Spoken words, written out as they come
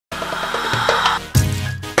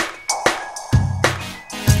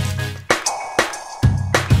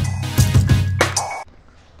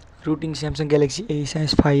rooting Samsung Galaxy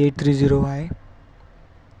A5830i.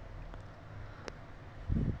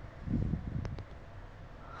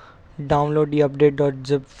 Download the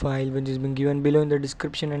update.zip file which has been given below in the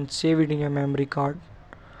description and save it in your memory card.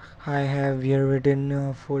 I have here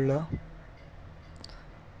written folder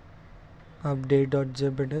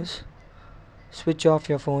update.zip it is. Switch off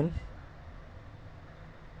your phone.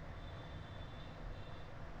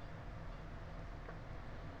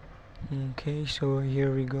 Okay, so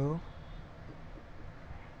here we go.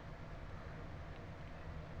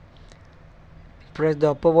 Press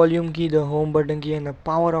the upper volume key, the home button key and the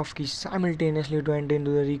power off key simultaneously to enter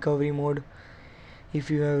into the recovery mode. If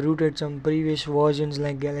you have rooted some previous versions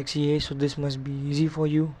like Galaxy A, so this must be easy for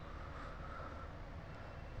you.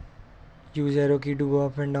 Use arrow key to go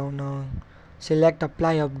up and down now. Select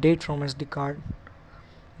apply update from SD card.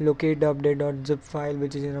 Locate the update.zip file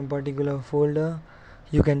which is in a particular folder.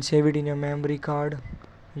 You can save it in your memory card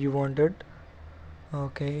you want it.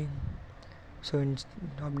 Okay, so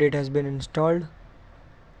update has been installed.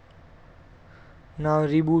 Now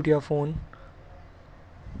reboot your phone.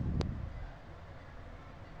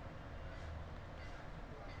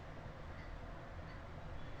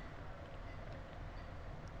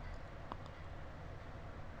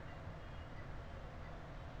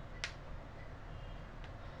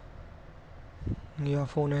 Your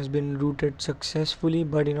phone has been rooted successfully,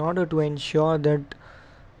 but in order to ensure that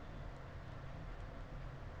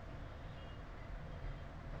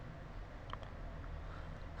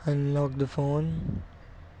unlock the phone,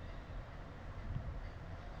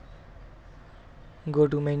 go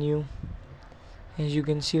to menu. As you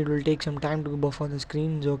can see, it will take some time to buffer the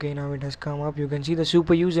screens. Okay, now it has come up. You can see the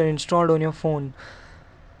super user installed on your phone.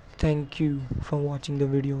 Thank you for watching the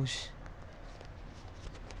videos.